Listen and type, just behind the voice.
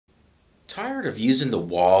Tired of using the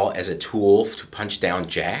wall as a tool to punch down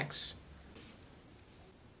jacks?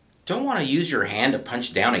 Don't want to use your hand to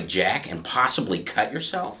punch down a jack and possibly cut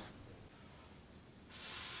yourself?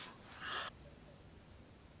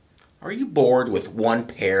 Are you bored with one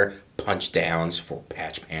pair punch downs for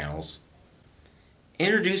patch panels?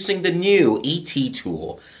 Introducing the new ET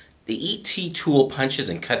tool. The ET tool punches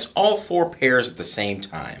and cuts all 4 pairs at the same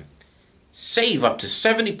time. Save up to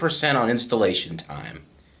 70% on installation time.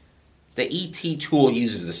 The ET tool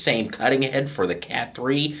uses the same cutting head for the Cat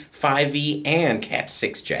 3, 5e, and Cat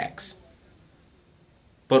 6 jacks.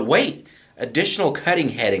 But wait, additional cutting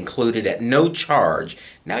head included at no charge.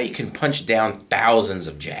 Now you can punch down thousands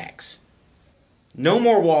of jacks. No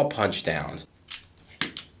more wall punch downs.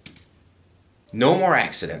 No more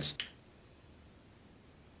accidents.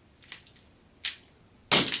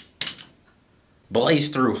 Blaze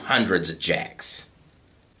through hundreds of jacks.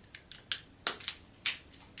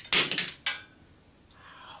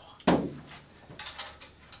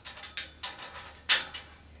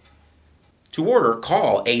 To order,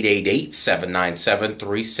 call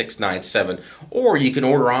 888-797-3697, or you can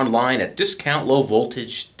order online at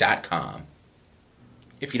discountlowvoltage.com.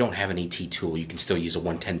 If you don't have an ET tool, you can still use a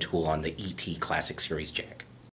 110 tool on the ET Classic Series jack.